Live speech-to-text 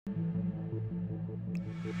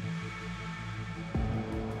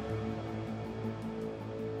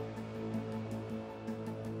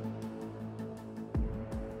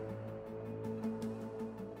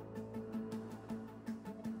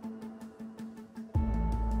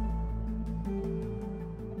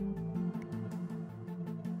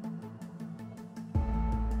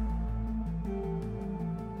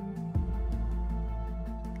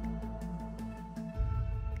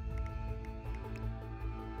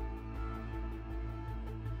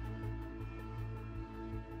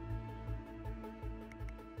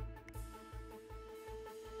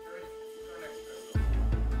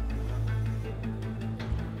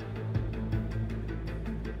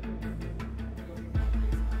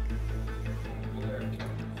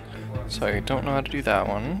So I don't know how to do that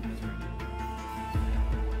one.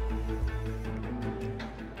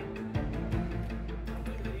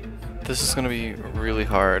 This is gonna be really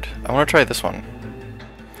hard. I wanna try this one.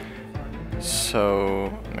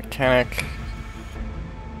 So, mechanic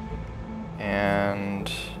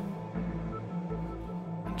and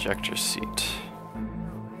ejector seat.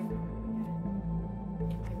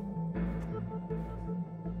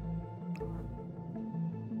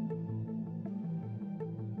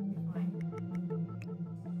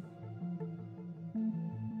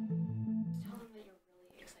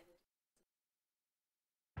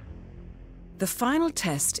 The final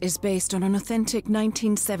test is based on an authentic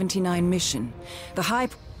 1979 mission. The high...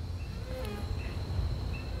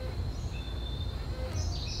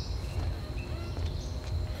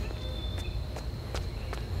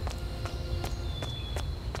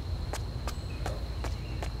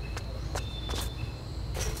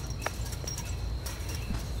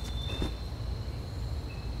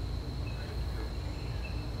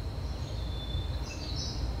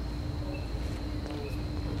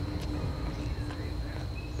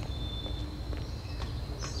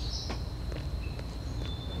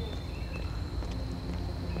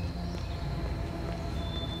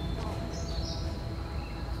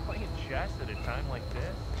 Chess at a time like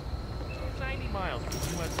this? 90 miles from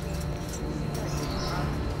US.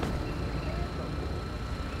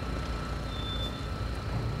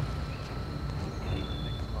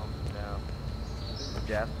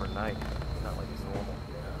 Gas per night, not like it's normal.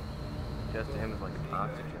 Chess to him is like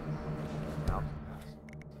oxygen. Out.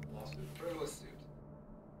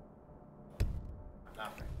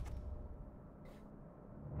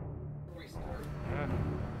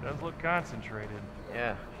 Does look concentrated.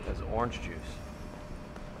 Yeah, that's orange juice.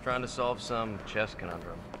 Trying to solve some chess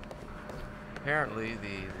conundrum. Apparently,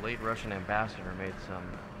 the late Russian ambassador made some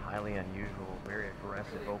highly unusual, very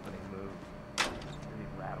aggressive opening move. Really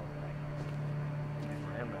rattled things.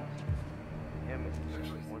 Grandmaster. Him is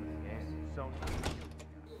essentially one of the game. So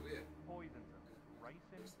poisons them.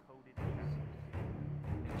 Ricin coated.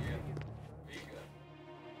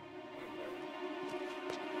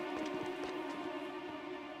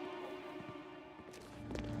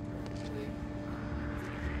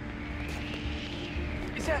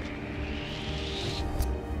 Is that...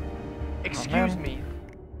 Excuse me.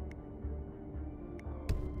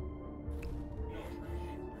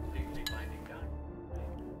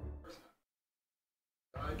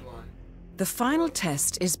 The final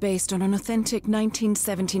test is based on an authentic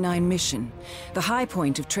 1979 mission, the high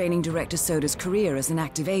point of training Director Soda's career as an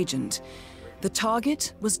active agent. The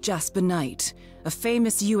target was Jasper Knight, a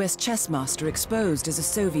famous US chess master exposed as a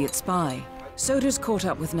Soviet spy. Soda's caught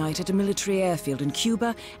up with Knight at a military airfield in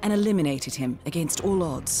Cuba and eliminated him against all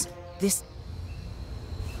odds. This...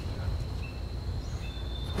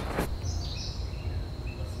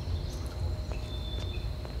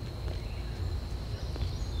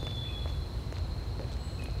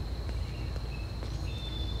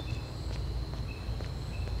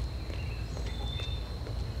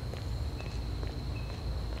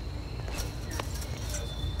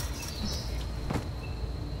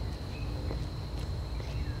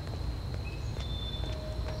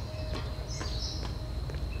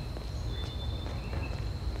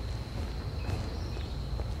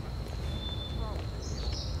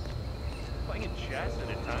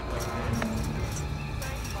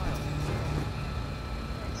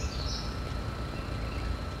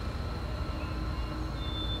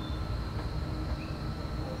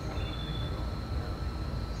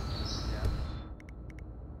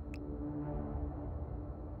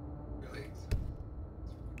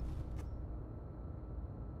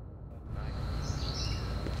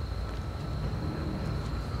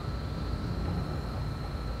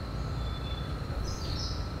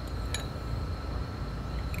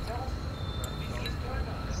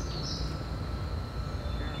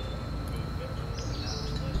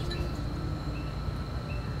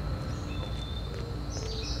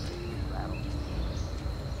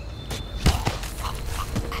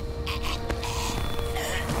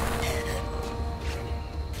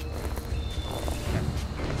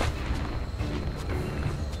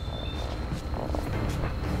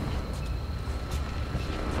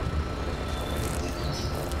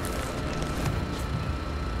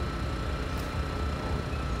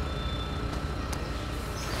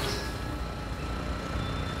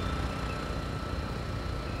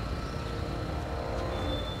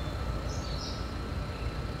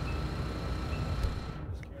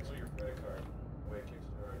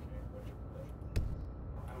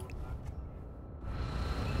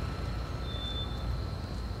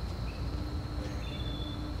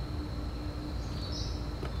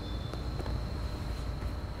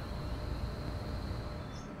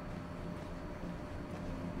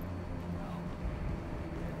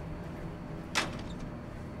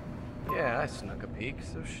 I snuck a peek,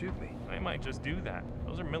 so shoot me. They might just do that.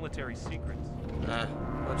 Those are military secrets.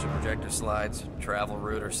 Bunch of projector slides, travel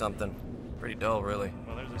route or something. Pretty dull, really.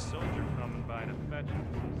 Well, there's a soldier coming by to fetch it,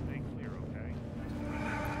 so stay clear, okay?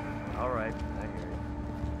 All right, I hear you.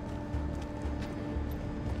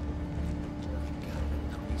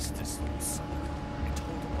 Grease this little sucker. I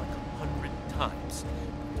told him like 100 times.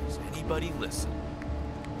 Does anybody listen?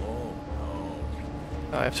 Oh,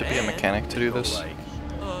 no. I have to be a mechanic to do this. Like,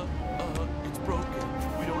 it's broken.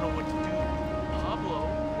 We don't know what to do. Pablo,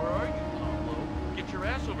 where are you, Pablo? Get your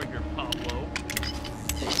ass over here, Pablo.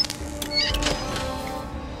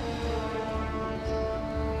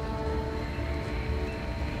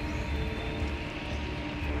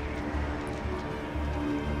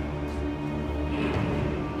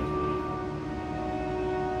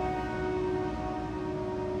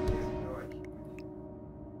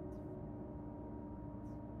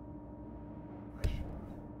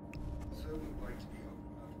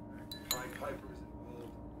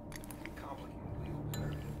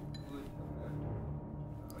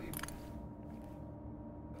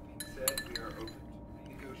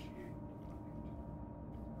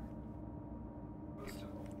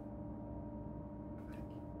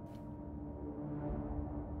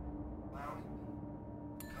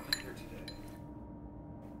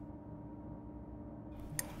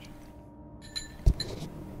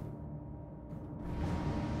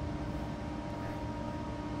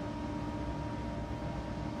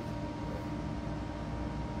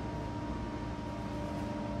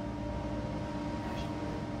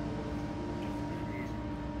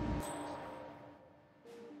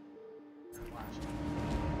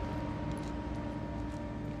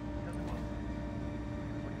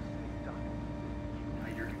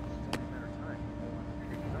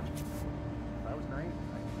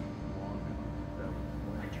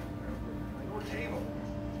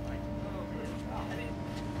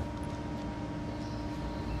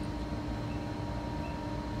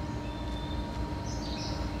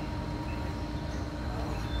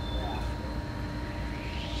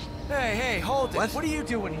 Hey, hold it. What are you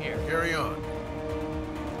doing here? Carry on.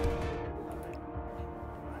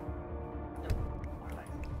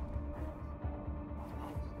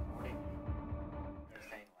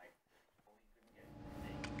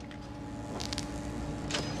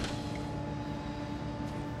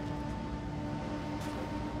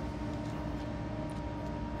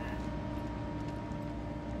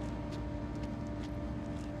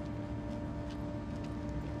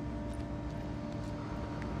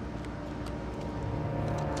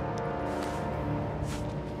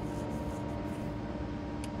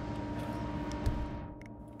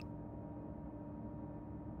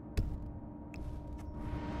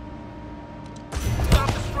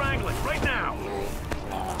 Right now!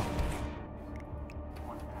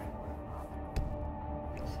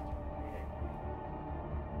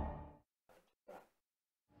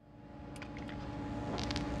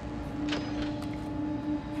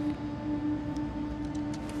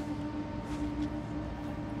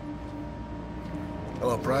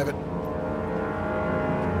 Hello, Private.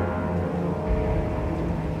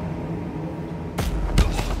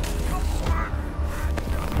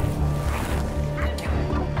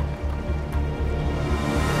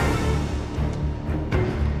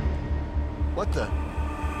 What the?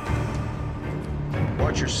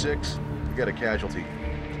 Watch your six. We got a casualty.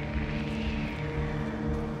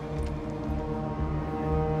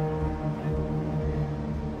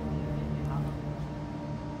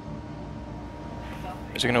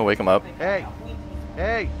 Is he gonna wake him up? Hey!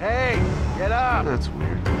 Hey! Hey! Get up! That's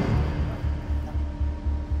weird.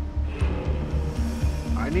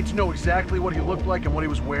 I need to know exactly what he looked like and what he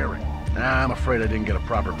was wearing. I'm afraid I didn't get a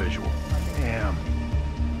proper visual. Damn.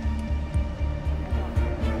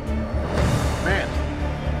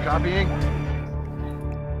 Man, copying?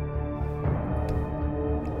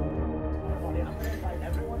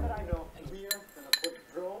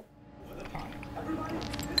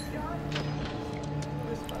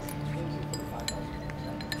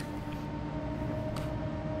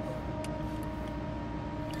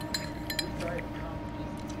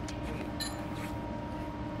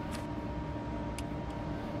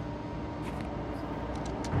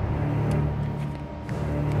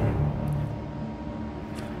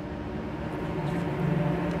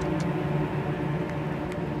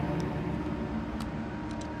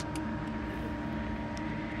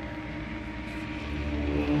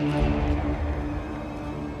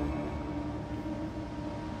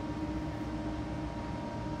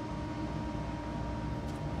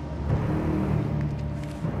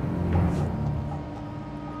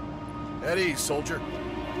 At ease, soldier.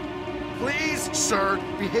 Please, sir,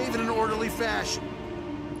 behave in an orderly fashion.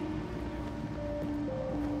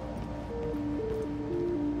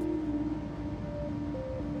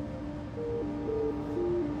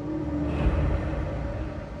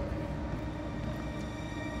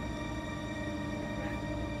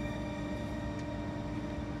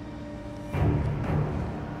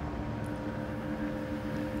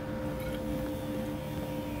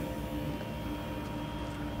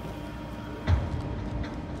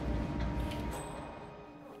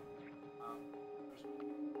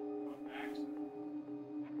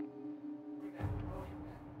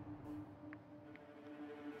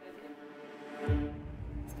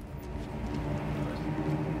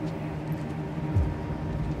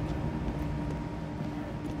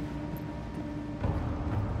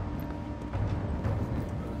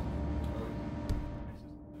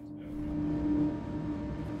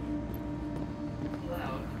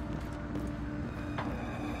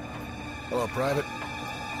 Hello, Private.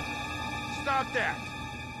 Stop that!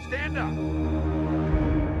 Stand up!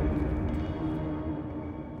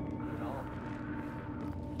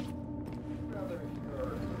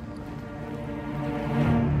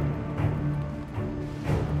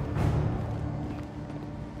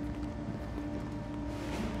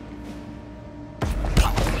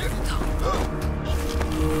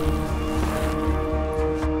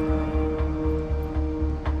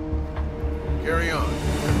 Carry on.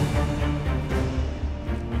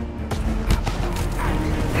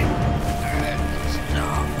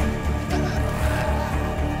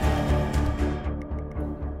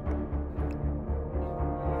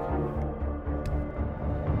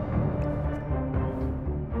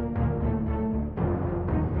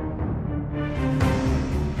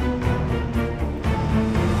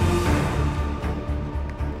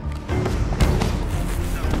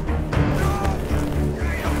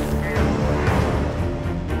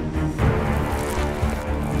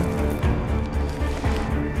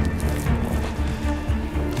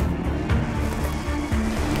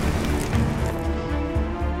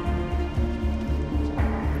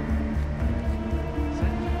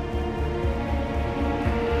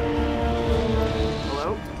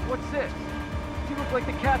 Hello? What's this? You look like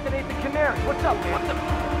the cat that ate the canary. What's up, man? What the?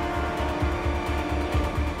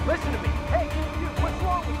 Listen to me. Hey, you, what's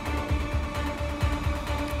wrong with you?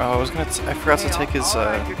 Oh, I forgot to take his, All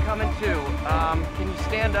right, you're coming too. Can you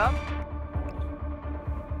stand up?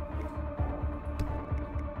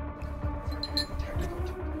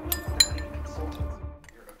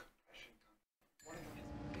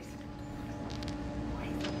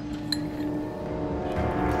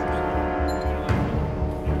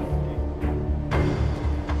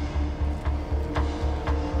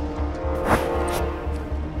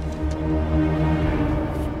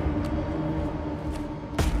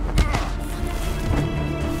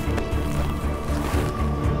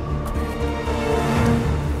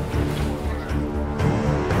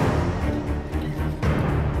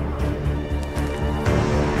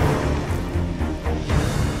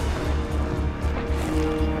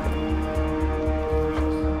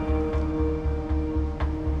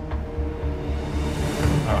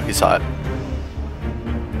 oh, he saw it.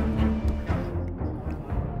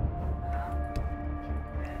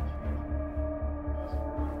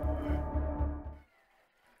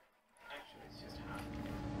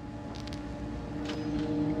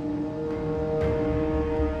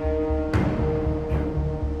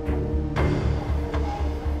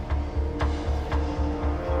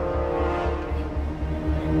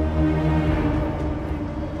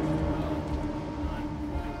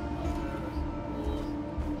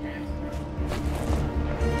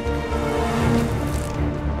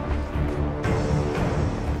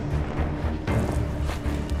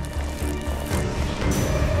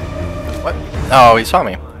 What? Oh, he saw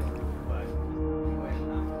me.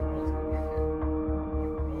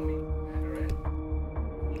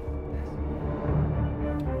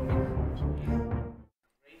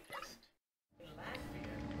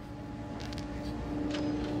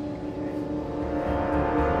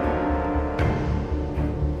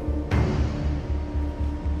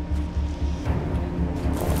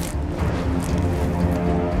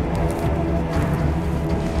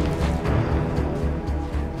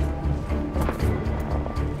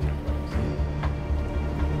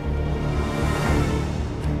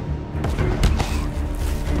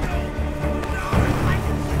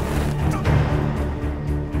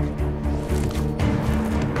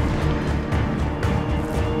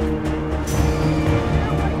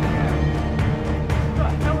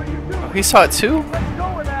 He saw it too? Let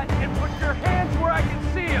go of that and put your hands where I can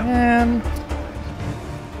see them. Man.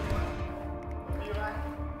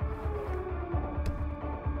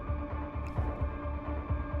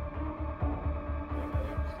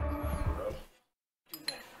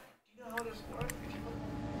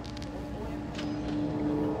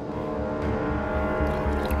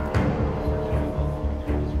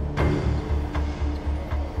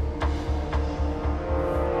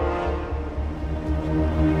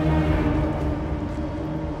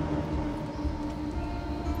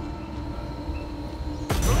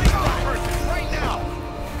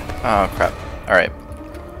 Oh crap. Alright.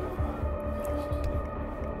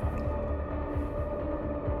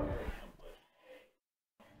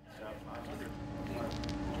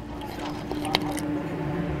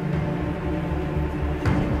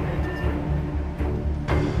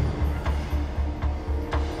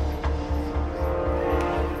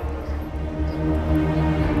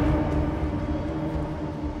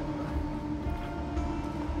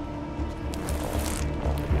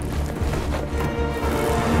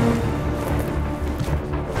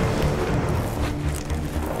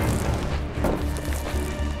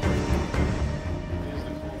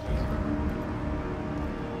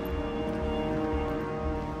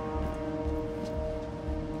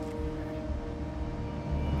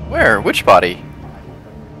 Where? Which body?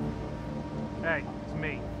 Hey, it's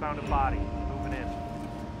me. Found a body. Moving in.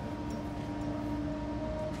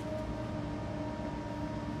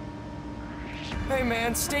 Hey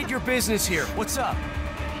man, state your business here. What's up?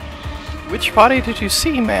 Which body did you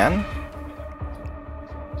see, man?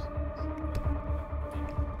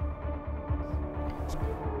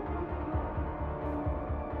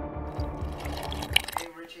 Hey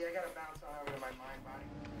Richie, I gotta bounce on over to my mind body.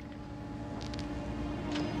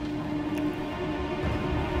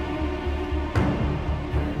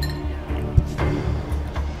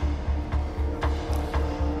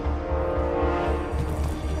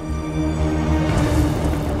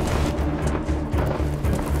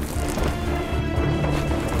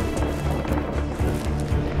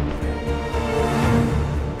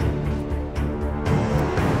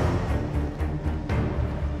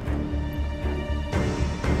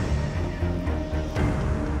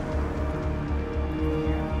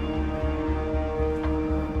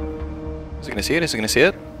 Is he gonna see it? Is he gonna see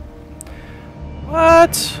it?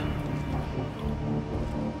 What?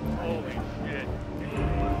 Holy shit.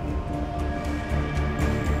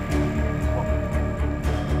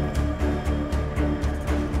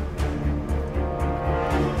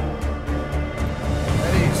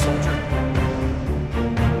 Eddie, soldier.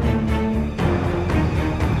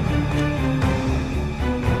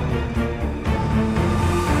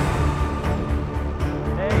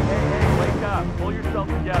 Hey, wake up. Pull yourself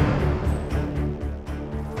together.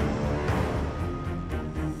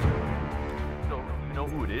 So, you know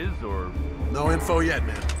who it is, or? No info yet,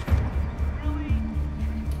 man.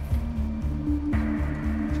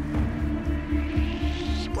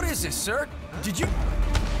 What is this, sir? Did you...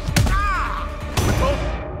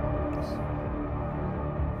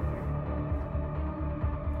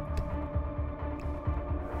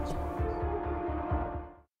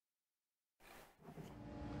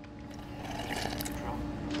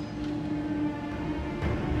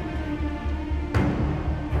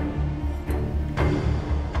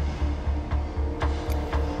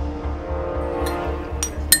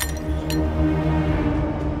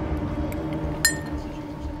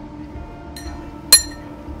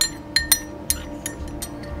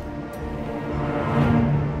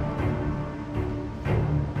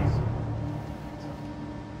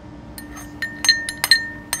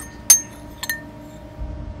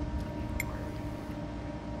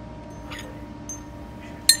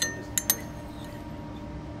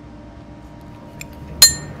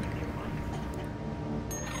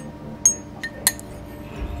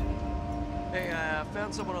 Hey, I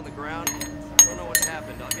found someone on the ground. Don't know what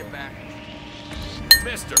happened. I'll get back.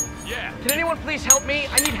 Mister, yeah. Can anyone please help me?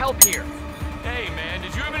 I need help here. Hey, man,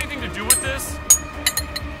 did you have anything to do with this?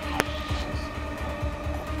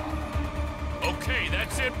 Okay,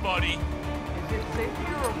 that's it, buddy. Is it safe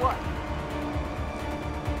here or what?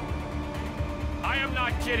 I am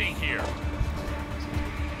not kidding here.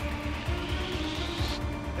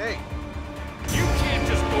 Hey, You can't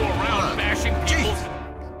just go around bashing people's...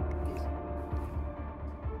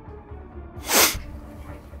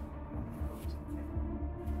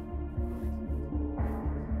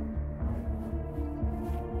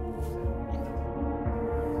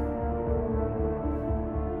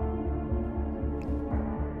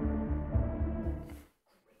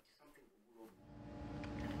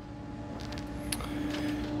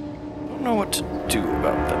 Don't know what to do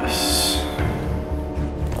about this.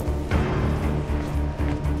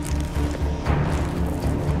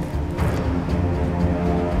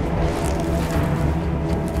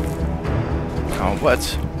 Oh,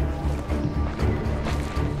 what?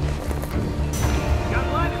 Got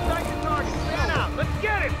line of sight to target. Stand out. Let's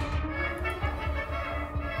get him.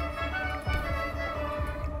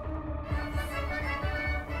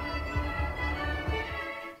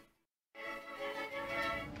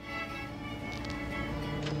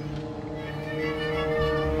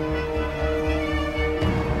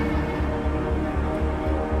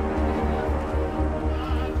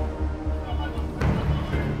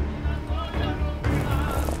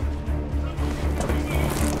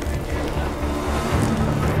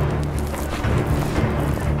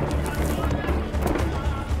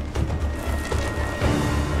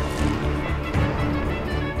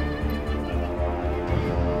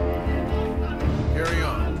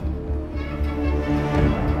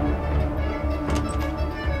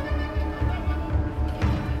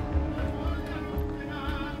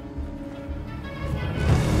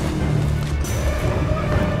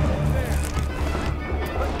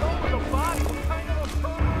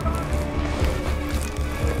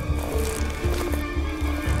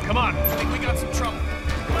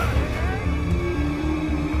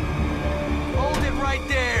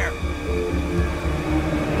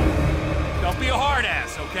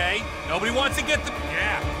 okay? Nobody wants to get the...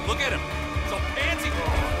 Yeah, look at him. So pansy...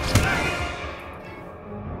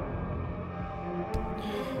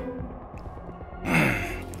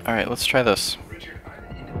 Alright, let's try this.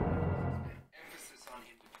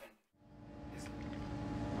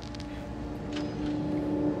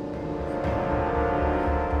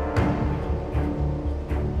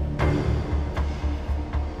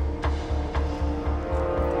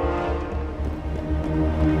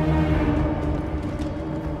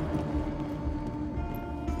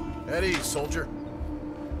 Eddie, soldier.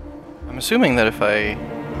 I'm assuming that if I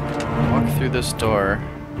walk through this door,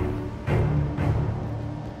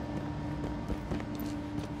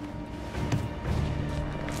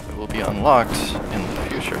 it will be unlocked in the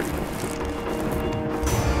future.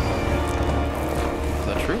 Is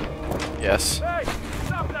that true? Yes. Hey,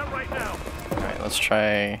 stop that right now! Alright, let's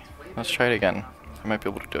try it again. I might be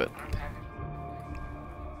able to do it.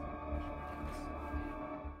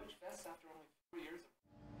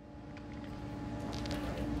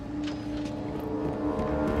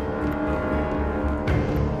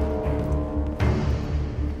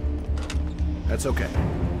 That's okay.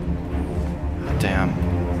 Damn.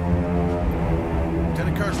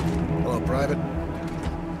 Lieutenant Colonel. Hello, Private.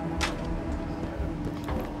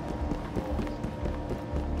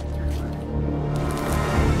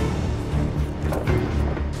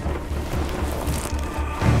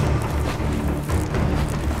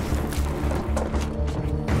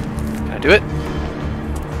 Can I do it?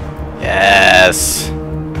 Yes!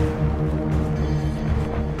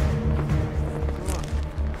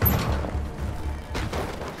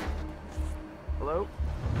 Hello?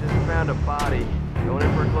 Just found a body. Going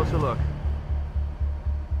in for a closer look.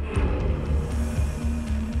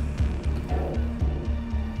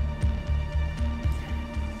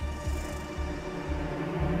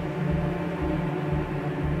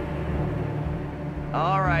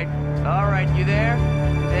 All right, you there?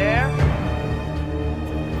 There?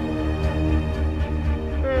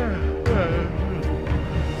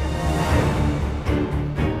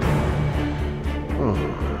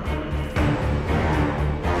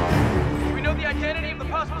 Do we know the identity of the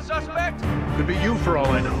possible suspect? Could be you for all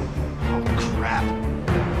I know. Oh, crap.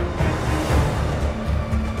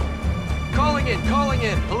 Calling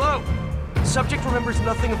in. Hello? Subject remembers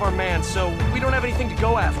nothing of our man, so we don't have anything to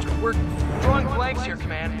go after. We're drawing blanks here,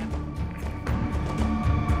 Command.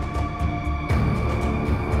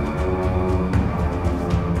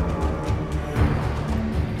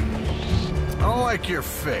 I don't like your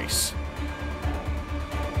face.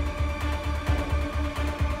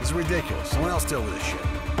 This is ridiculous. Someone else deal with this shit.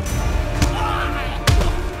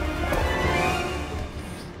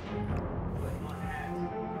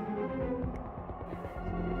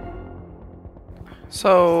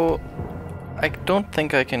 So, I don't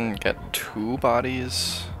think I can get 2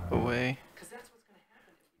 bodies away.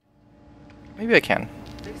 Maybe I can.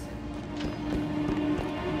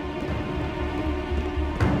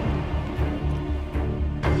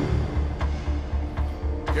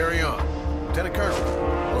 Carry on. Lieutenant Colonel.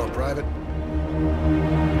 Hello, Private.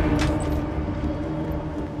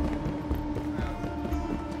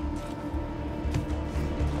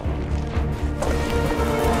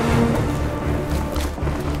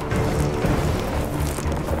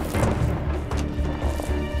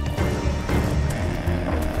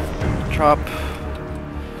 Drop.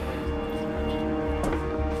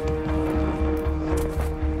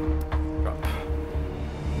 Drop.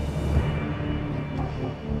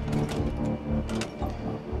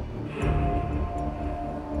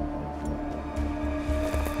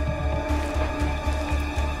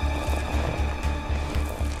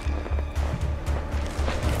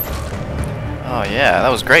 Oh yeah, that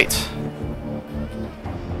was great.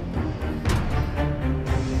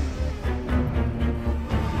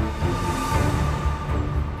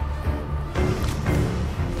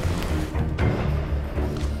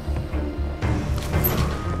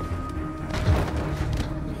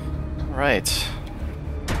 Right.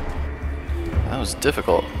 That was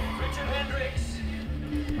difficult.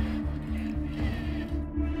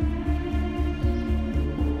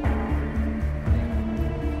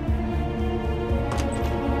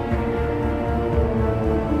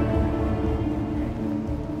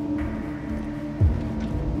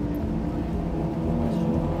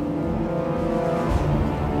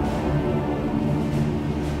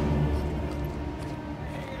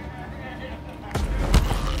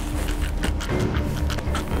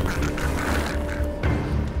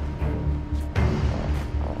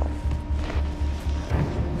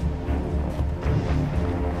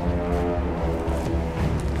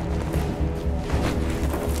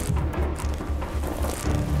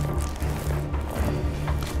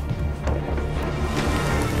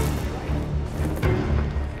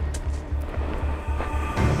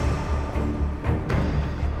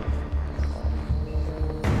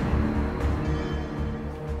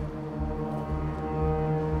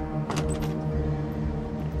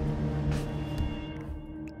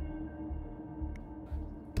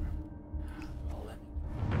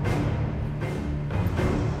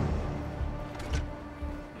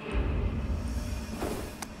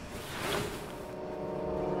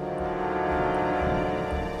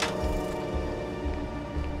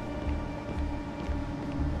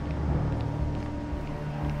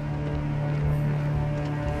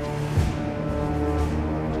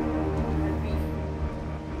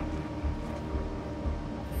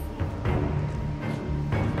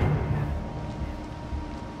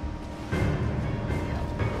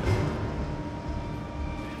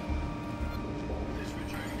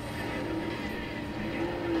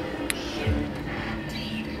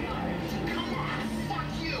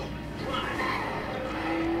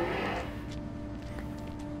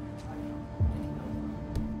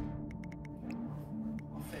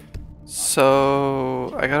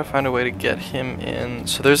 So I gotta find a way to get him in.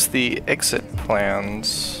 So there's the exit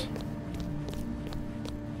plans.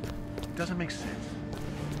 Doesn't make sense.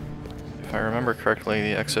 If I remember correctly,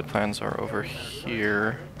 the exit plans are over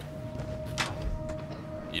here.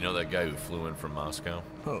 You know that guy who flew in from Moscow?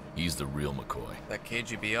 Who? He's the real McCoy. That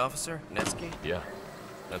KGB officer, Nevsky? Yeah.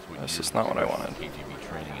 That's what This years is not what I of wanted. KGB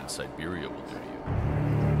training in Siberia will do to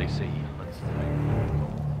you. They say he hunts tigers.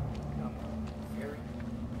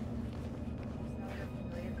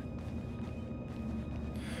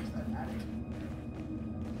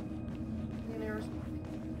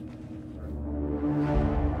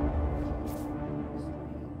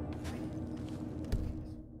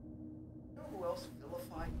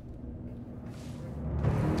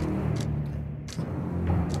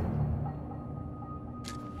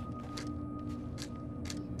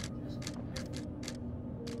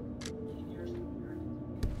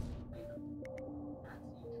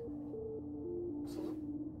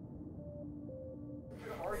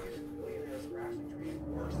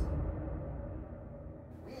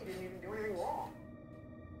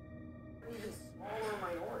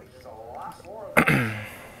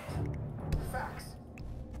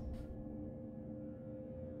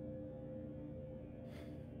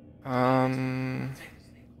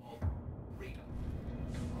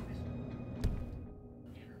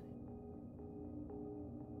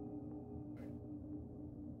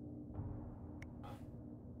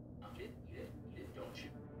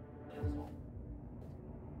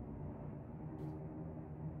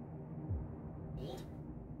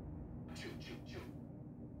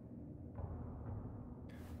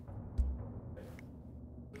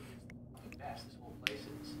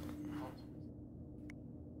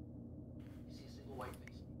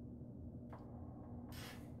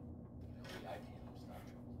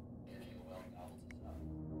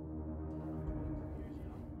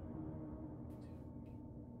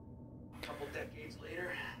 Decades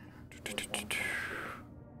later.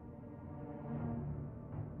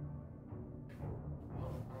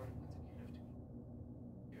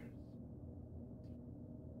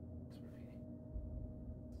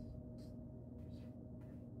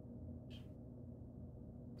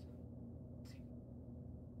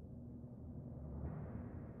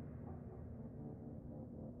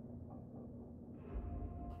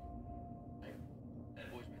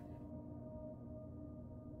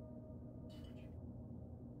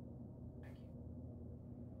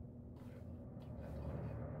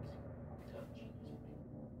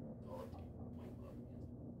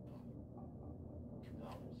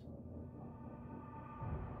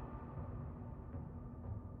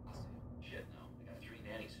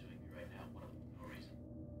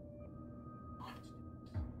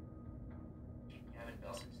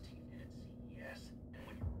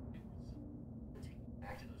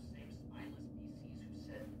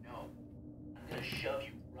 Shove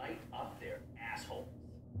you right up there, asshole.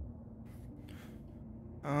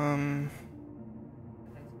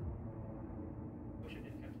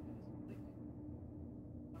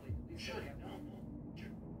 You should no.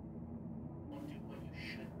 Don't do what you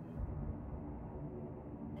should do.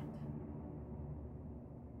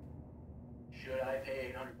 Should I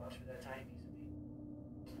pay $800 for that tiny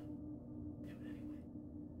piece of meat? Do it anyway.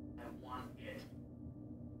 I want it.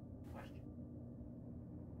 Question.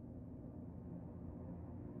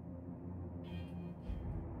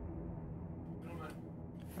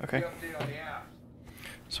 Okay.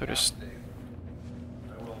 So just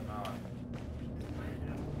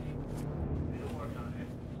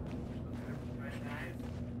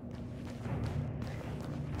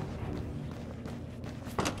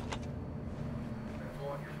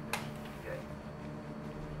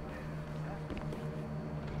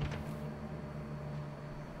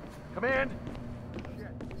Command!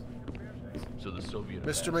 So the Soviet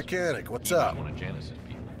Mr. Mechanic, what's he was up? one of Janice's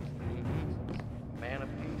people. Man of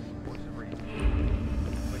peace, voice of reason.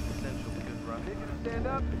 Quick essential to good run. Stand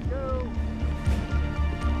up, go!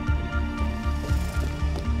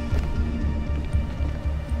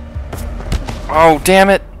 oh, damn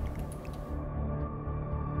it!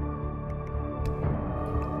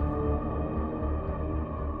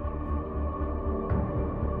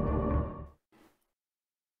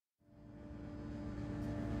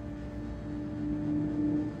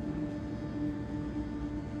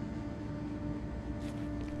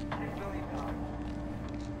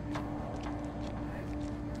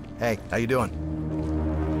 Hey, how you doing?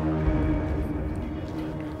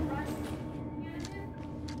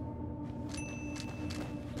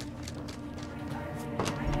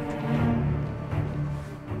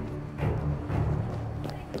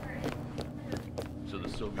 So the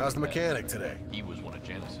Soviet How's the mechanic today? He was one of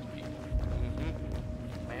Janice's people.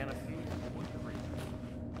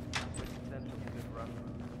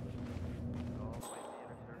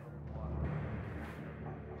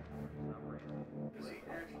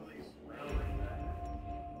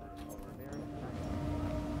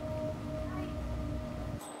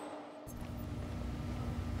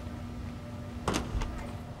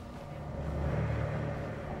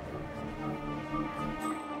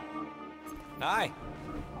 Hi.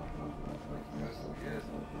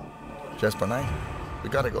 Jasper Knight, we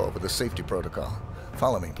gotta go over the safety protocol.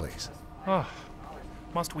 Follow me, please. Oh,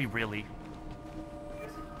 must we really?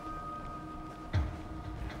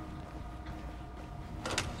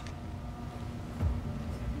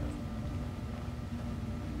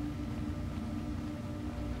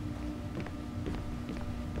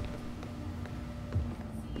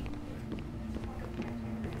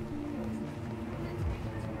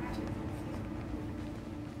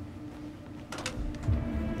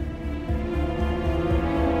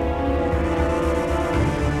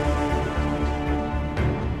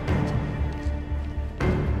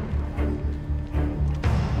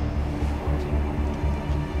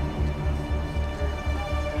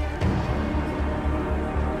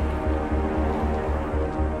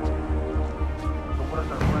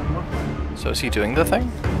 So is he doing the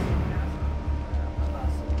thing?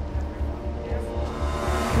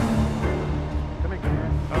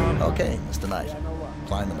 Okay, Mr. Knight.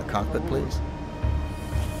 Climb in the cockpit, please.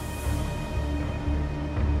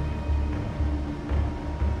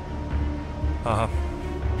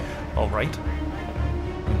 All right.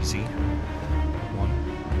 Easy.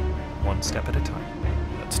 One step at a time.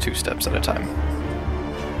 That's 2 steps at a time.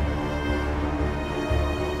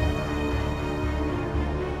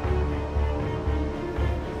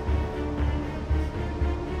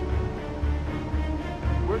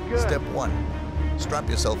 Step 1. Strap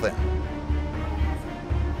yourself in.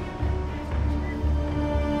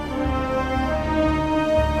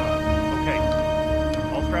 Okay.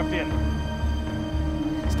 All strapped in.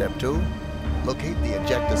 Step 2. Locate the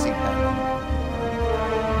ejector seat handle.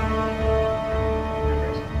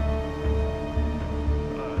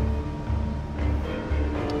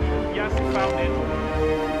 Yes, found it.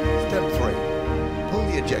 Step 3. Pull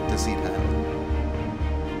the ejector seat handle.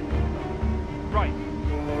 Right.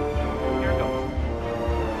 Here it goes.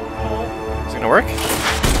 Pull. Is it gonna work?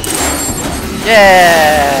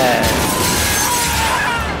 Yeah!